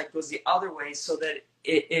the outside goes the other way, so that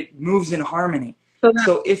it moves in harmony.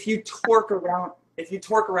 So if you torque around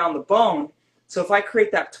the bone, so if I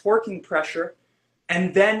create that torquing pressure,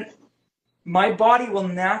 and then my body will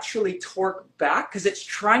naturally torque back because it's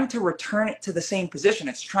trying to return it to the same position.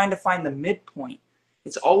 It's trying to find the midpoint.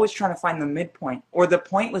 It's always trying to find the midpoint or the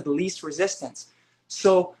point with least resistance.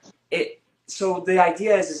 So the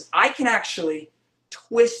idea is I can actually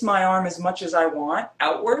twist my arm as much as I want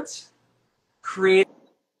outwards,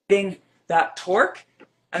 creating that torque,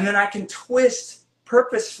 and then I can twist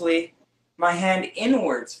purposefully my hand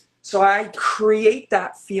inwards. So I create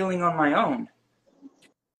that feeling on my own.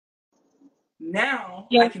 Now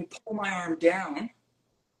I can pull my arm down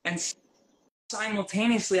and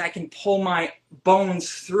simultaneously I can pull my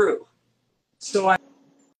bones through. So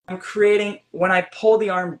I'm creating, when I pull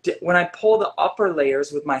the upper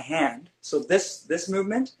layers with my hand, so this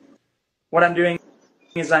movement, what I'm doing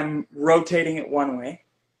is I'm rotating it one way.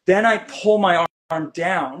 Then I pull my arm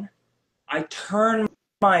down, I turn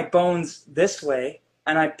my bones this way,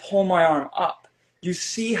 and I pull my arm up. You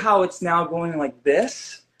see how it's now going like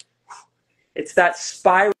this? It's that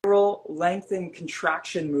spiral lengthen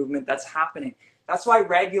contraction movement that's happening. That's why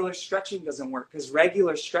regular stretching doesn't work, because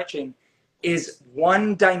regular stretching is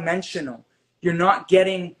one dimensional. You're not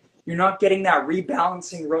getting that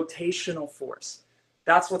rebalancing rotational force.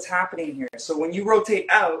 That's what's happening here. So when you rotate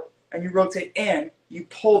out and you rotate in, you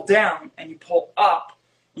pull down and you pull up,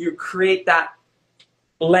 you create that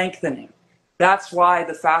lengthening. That's why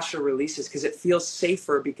the fascia releases, because it feels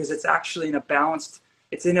safer, because it's actually in a balanced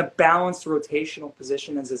rotational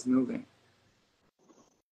position as it's moving.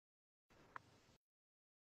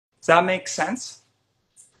 Does that make sense?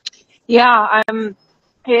 Yeah,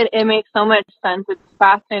 it makes so much sense. It's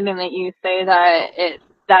fascinating that you say that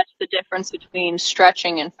that's the difference between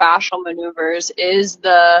stretching and fascial maneuvers is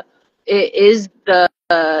the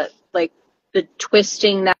like the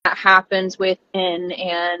twisting that happens within,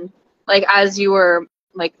 and like as you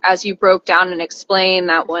broke down and explained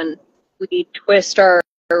that when we twist our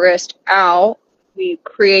wrist out, we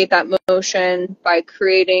create that motion by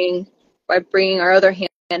bringing our other hand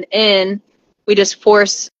in, we just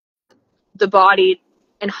force the body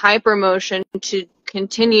in hypermotion to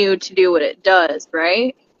continue to do what it does,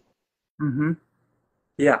 right? Mm-hmm.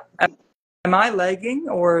 Yeah. Am I lagging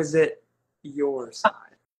or is it your side?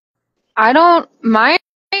 I don't, my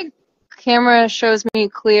camera shows me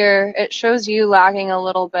clear. It shows you lagging a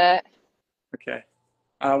little bit. Okay.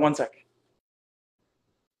 One sec.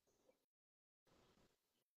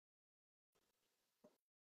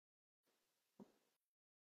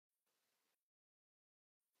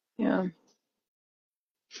 Yeah.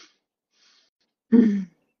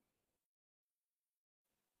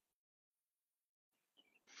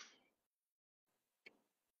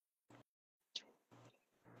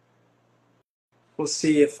 We'll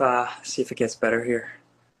see if it gets better here.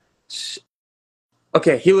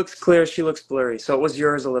 Okay, he looks clear, she looks blurry. So it was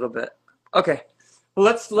yours a little bit. Okay. Well,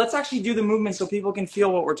 let's actually do the movement so people can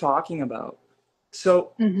feel what we're talking about.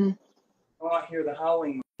 So, Mm-hmm. oh, I hear the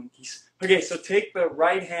howling monkeys. Okay, so take the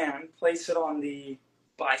right hand, place it on the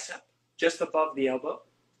bicep, just above the elbow.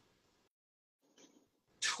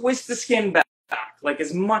 Twist the skin back, like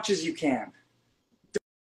as much as you can.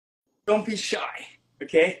 Don't be shy,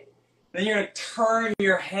 okay? Then you're gonna turn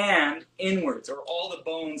your hand inwards, or all the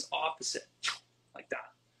bones opposite, like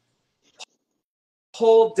that.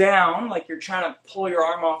 Pull down, like you're trying to pull your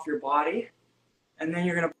arm off your body, and then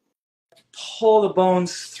you're gonna pull the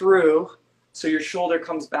bones through so your shoulder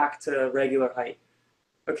comes back to regular height.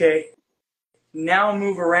 Okay, now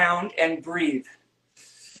move around and breathe.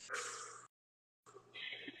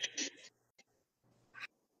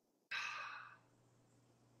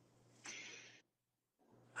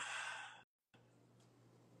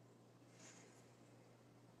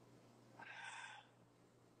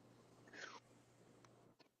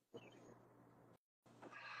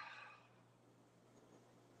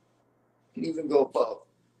 You can even go above.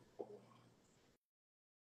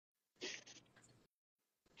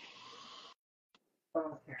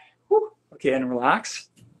 Okay. Okay, and relax.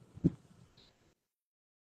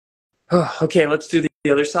 Okay, let's do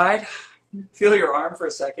the other side. Feel your arm for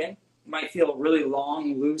a second. You might feel really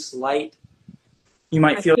long, loose, light. You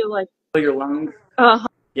might I feel feel like, your lungs. uh-huh.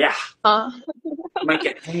 Yeah. You might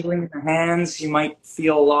get tingling in the hands. You might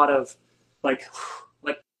feel a lot of like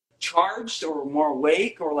like charged or more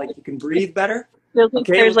awake or like you can breathe better. Feels like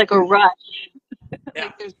Okay, there's let's like a do rush. yeah.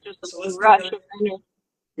 Like there's just a So let's do the rush other. of energy.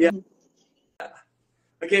 Yeah.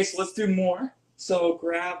 Okay, so let's do more. So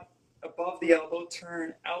grab above the elbow,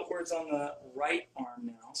 turn outwards on the right arm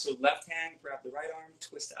now. So left hand, grab the right arm,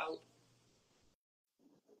 twist out.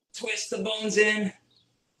 Twist the bones in,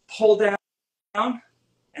 pull down,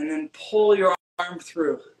 and then pull your arm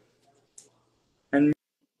through. And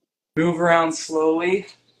move around slowly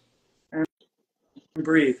and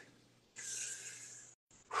breathe.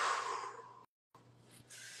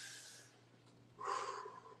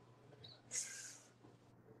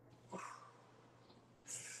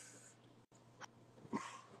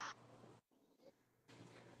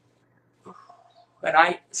 And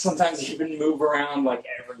I sometimes even move around like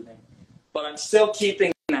everything, but I'm still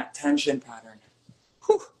keeping that tension pattern.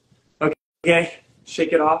 Whew. Okay,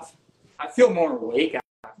 shake it off. I feel more awake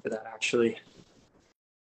after that, actually.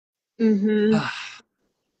 Mm-hmm.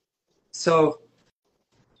 So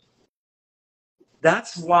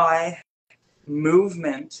that's why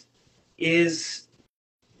movement is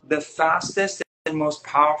the fastest and most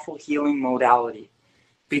powerful healing modality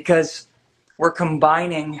because we're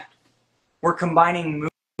combining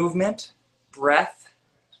movement, breath,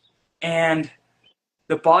 and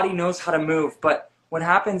the body knows how to move. But what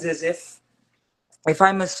happens is if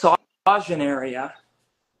I massage an area,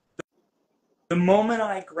 the moment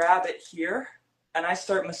I grab it here and I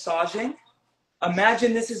start massaging,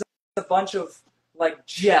 imagine this is a bunch of like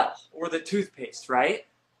gel or the toothpaste, right?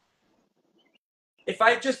 If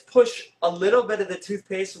I just push a little bit of the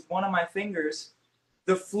toothpaste with one of my fingers,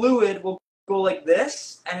 the fluid will go like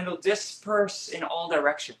this and it'll disperse in all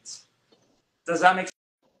directions. Does that make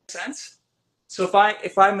sense? So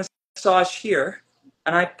if I massage here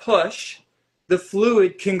and I push, the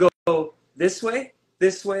fluid can go this way,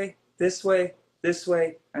 this way, this way, this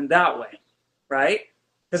way, and that way, right?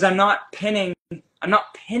 Because I'm not pinning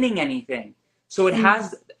anything. So it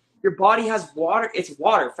has Your body has water. It's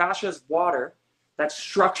water. Fascia is water that's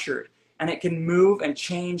structured, and it can move and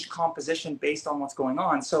change composition based on what's going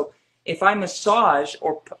on. So if I massage,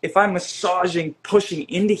 or if I'm massaging, pushing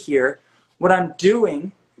into here, what I'm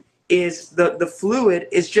doing is the fluid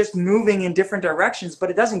is just moving in different directions, but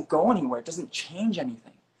it doesn't go anywhere. It doesn't change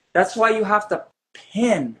anything. That's why you have to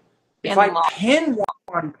pin. If I pin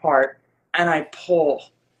one part and I pull,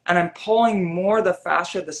 and I'm pulling more the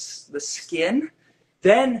fascia, the skin,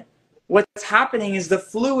 then what's happening is the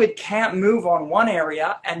fluid can't move on one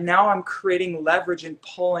area, and now I'm creating leverage and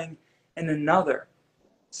pulling in another.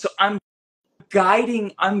 So I'm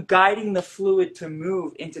guiding the fluid to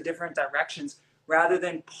move into different directions rather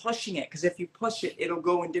than pushing it, because if you push it, it'll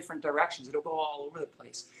go in different directions. It'll go all over the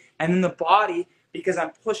place. And then the body, because I'm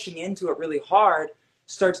pushing into it really hard,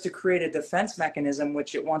 starts to create a defense mechanism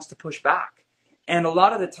which it wants to push back. And a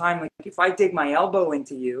lot of the time, like if I dig my elbow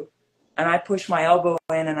into you and I push my elbow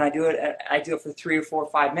in and I do it for 3 or 4 or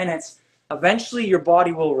 5 minutes, eventually your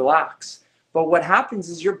body will relax. But what happens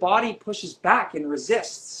is your body pushes back and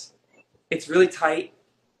resists. It's really tight.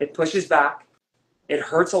 It pushes back. It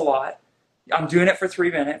hurts a lot. I'm doing it for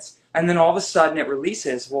 3 minutes, and then all of a sudden it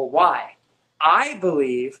releases. Well, why? I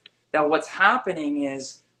believe that what's happening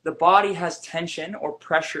is the body has tension or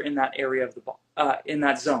pressure in that area of in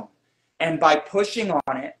that zone, and by pushing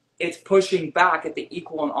on it, it's pushing back at the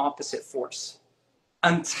equal and opposite force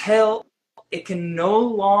until it can no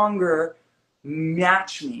longer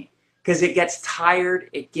match me, because it gets tired,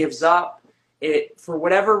 it gives up, it, for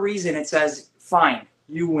whatever reason, it says, fine,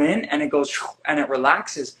 you win, and it goes and it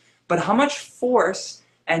relaxes. But how much force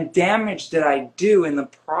and damage did I do in the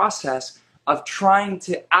process of trying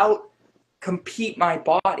to out compete my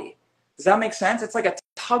body? Does that make sense? It's like a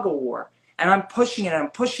tug of war, and I'm pushing it and I'm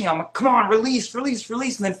pushing it. I'm like, come on, release, release,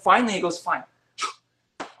 release, and then finally it goes, fine,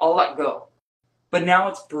 I'll let go. But now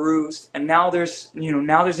it's bruised, and now there's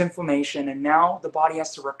inflammation, and now the body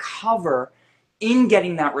has to recover in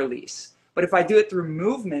getting that release. But if I do it through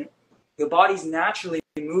movement, the body's naturally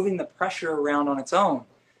moving the pressure around on its own.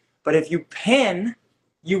 But if you pin,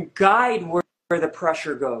 you guide where the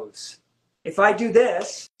pressure goes. If I do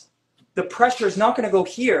this, the pressure is not going to go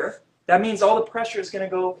here. That means all the pressure is going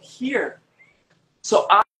to go here. So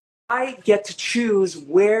I get to choose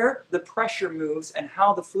where the pressure moves and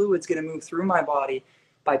how the fluid's going to move through my body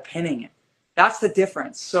by pinning it. That's the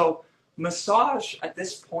difference. So massage at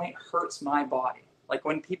this point hurts my body. Like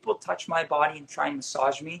when people touch my body and try and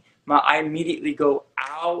massage me, I immediately go,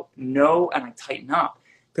 ow, no, and I tighten up.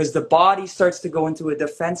 Because the body starts to go into a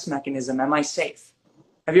defense mechanism. Am I safe?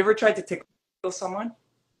 Have you ever tried to tickle someone?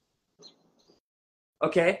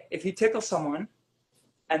 Okay, if you tickle someone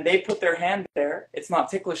and they put their hand there, it's not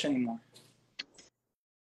ticklish anymore.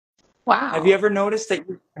 Wow. Have you ever noticed that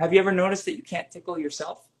you can't tickle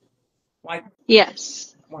yourself? Why?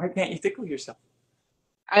 Yes. Why can't you tickle yourself?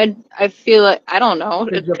 I feel like, I don't know,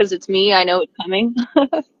 because it's me. I know it's coming.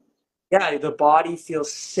 Yeah, the body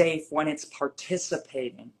feels safe when it's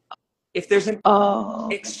participating. If there's an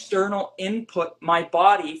external input, my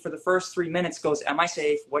body for the first 3 minutes goes, am I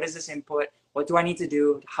safe? What is this input? What do I need to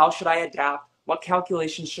do? How should I adapt? What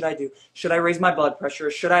calculations should I do? Should I raise my blood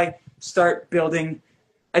pressure? Should I start building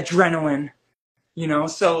adrenaline?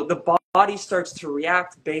 So the body starts to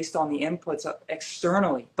react based on the inputs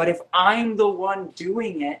externally. But if I'm the one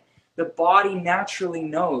doing it, the body naturally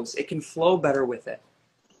knows. It can flow better with it.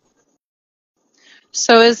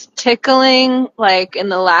 So is tickling, like in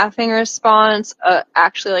the laughing response,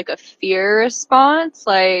 actually like a fear response?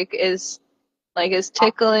 Is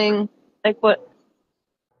tickling like what?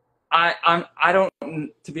 I don't,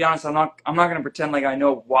 to be honest, I'm not going to pretend like I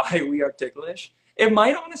know why we are ticklish. It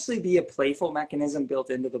might honestly be a playful mechanism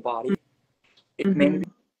built into the body. It may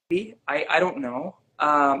be. I don't know.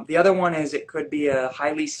 The other one is it could be a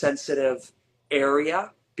highly sensitive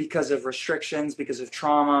area because of restrictions, because of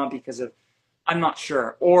trauma, because of, I'm not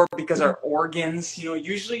sure, or because our organs.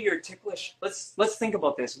 Usually you're ticklish. Let's think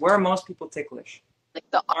about this. Where are most people ticklish? Like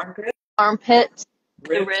the armpits,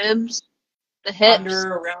 the ribs, the hips,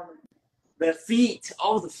 under, around the feet.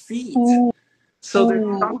 Oh, the feet. Ooh. So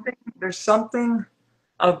there's something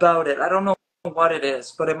about it. I don't know what it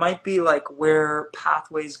is, but it might be like where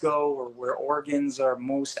pathways go or where organs are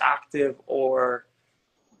most active, or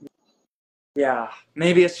yeah,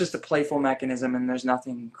 maybe it's just a playful mechanism and there's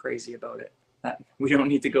nothing crazy about it. That we don't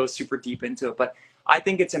need to go super deep into it, but I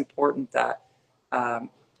think it's important that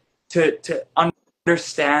to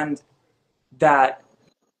understand that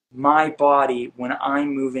my body, when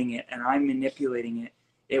I'm moving it and I'm manipulating it,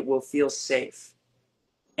 it will feel safe.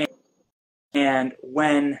 And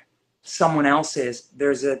when someone else is,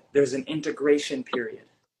 there's an integration period.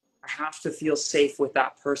 I have to feel safe with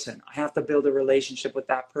that person. I have to build a relationship with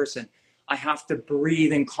that person. I have to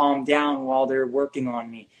breathe and calm down while they're working on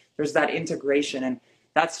me. There's that integration. And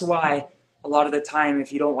that's why a lot of the time,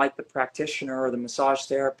 if you don't like the practitioner or the massage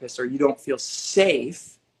therapist, or you don't feel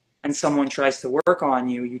safe and someone tries to work on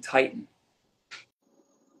you, you tighten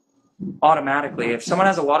automatically. If someone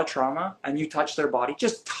has a lot of trauma and you touch their body,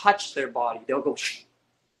 just touch their body, they'll go, shh.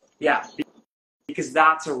 Yeah, because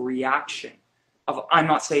that's a reaction of I'm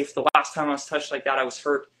not safe. The last time I was touched like that, I was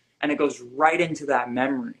hurt. And it goes right into that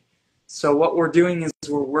memory. So what we're doing is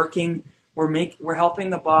we're helping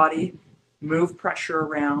the body move pressure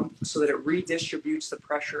around so that it redistributes the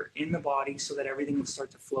pressure in the body so that everything will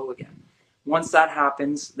start to flow again. Once that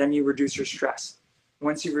happens, then you reduce your stress.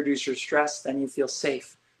 Once you reduce your stress, then you feel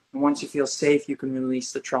safe. And once you feel safe, you can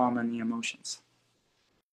release the trauma and the emotions.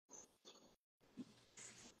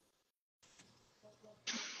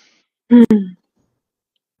 You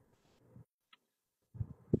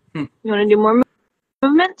want to do more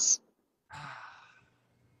movements?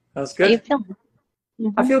 That was How you good.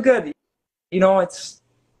 feeling? I feel good. You know,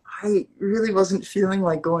 I really wasn't feeling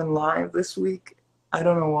like going live this week. I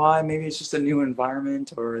don't know why. Maybe it's just a new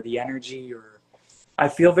environment or the energy, or I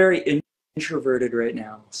feel very introverted right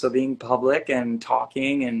now. So being public and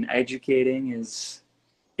talking and educating is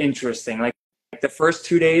interesting. Like the first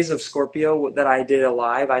 2 days of Scorpio that I did a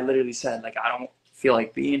live, I literally said, like, I don't feel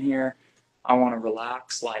like being here. I want to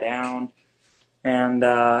relax, lie down. And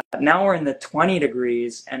now we're in the 20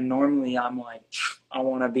 degrees, and normally I'm like, I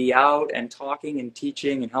want to be out and talking and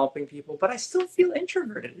teaching and helping people, but I still feel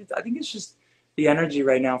introverted. I think it's just the energy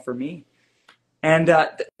right now for me. And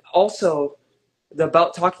also,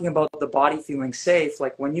 about talking about the body feeling safe,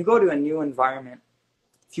 like when you go to a new environment,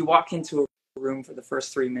 if you walk into a room for the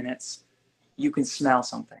first 3 minutes, you can smell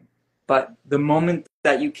something. But the moment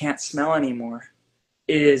that you can't smell anymore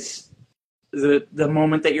is the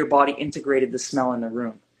moment that your body integrated the smell in the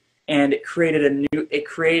room, and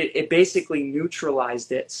it basically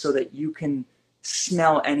neutralized it so that you can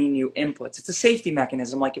smell any new inputs. It's a safety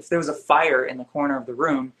mechanism. Like if there was a fire in the corner of the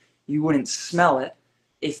room, you wouldn't smell it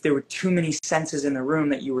if there were too many senses in the room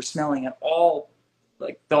that you were smelling at all,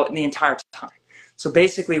 like the entire time. So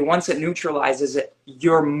basically, once it neutralizes it,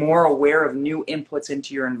 you're more aware of new inputs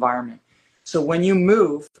into your environment. So when you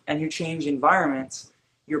move and you change environments,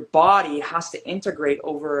 your body has to integrate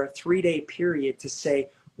over a 3-day period to say,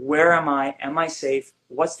 where am I? Am I safe?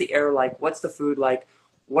 What's the air like? What's the food like?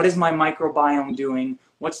 What is my microbiome doing?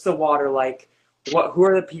 What's the water like? Who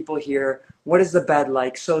are the people here? What is the bed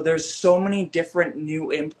like? So there's so many different new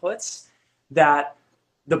inputs that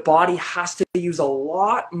the body has to use a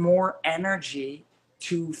lot more energy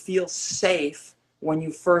to feel safe when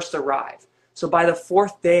you first arrive. So by the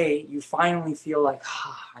 4th day, you finally feel like,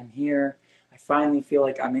 I'm here. I finally feel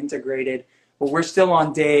like I'm integrated. But we're still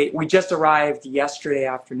on we just arrived yesterday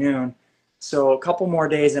afternoon. So a couple more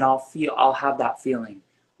days and I'll have that feeling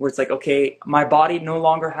where it's like, okay, my body no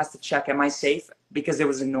longer has to check, am I safe? Because there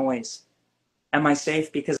was a noise. Am I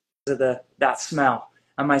safe because of that smell?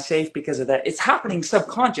 Am I safe because of that? It's happening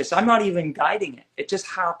subconscious. I'm not even guiding it. It just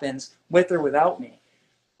happens with or without me.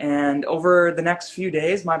 And over the next few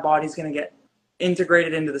days, my body's going to get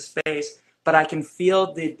integrated into the space, but I can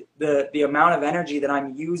feel the amount of energy that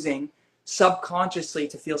I'm using subconsciously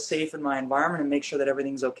to feel safe in my environment and make sure that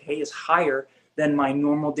everything's okay is higher than my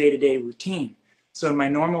normal day-to-day routine. So in my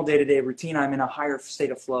normal day-to-day routine, I'm in a higher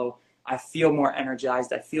state of flow. I feel more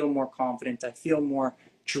energized. I feel more confident. I feel more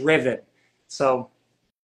driven. So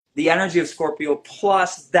the energy of Scorpio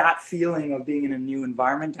plus that feeling of being in a new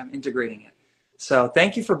environment, I'm integrating it. So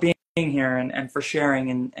thank you for being here and for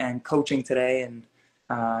sharing and coaching today. And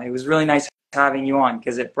it was really nice having you on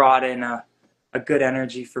because it brought in a good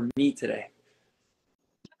energy for me today.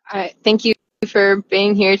 I thank you for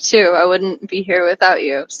being here too. I wouldn't be here without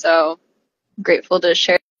you. So grateful to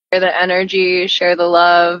share the energy, share the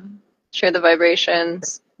love, share the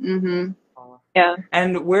vibrations. Yeah.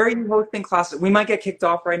 And where are you hosting classes? We might get kicked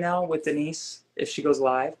off right now with Denise if she goes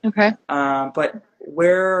live. Okay. But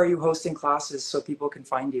where are you hosting classes so people can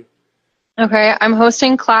find you? Okay. I'm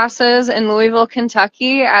hosting classes in Louisville,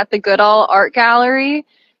 Kentucky at the Goodall Art Gallery.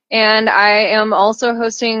 And I am also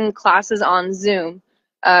hosting classes on Zoom.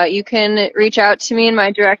 You can reach out to me in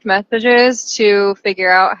my direct messages to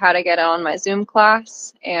figure out how to get on my Zoom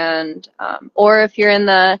class. And or if you're in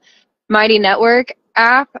the Mighty Network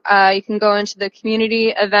app, you can go into the community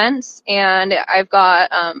events, and I've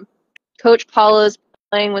got Coach Paula's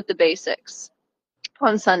playing with the basics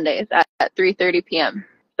on Sundays at 3:30 p.m.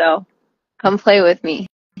 So come play with me.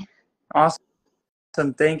 Awesome.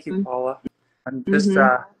 Thank you, Paula. I'm just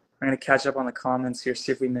Mm-hmm. I'm going to catch up on the comments here,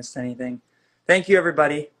 see if we missed anything. Thank you,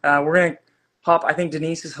 everybody. We're going to hop. I think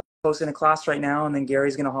Denise is hosting a class right now, and then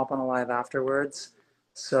Gary's going to hop on a live afterwards.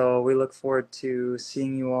 So we look forward to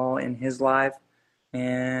seeing you all in his live,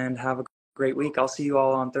 and have a great week. I'll see you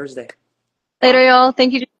all on Thursday. Later, y'all.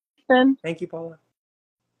 Thank you, Jason. Thank you, Paula.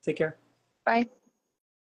 Take care. Bye.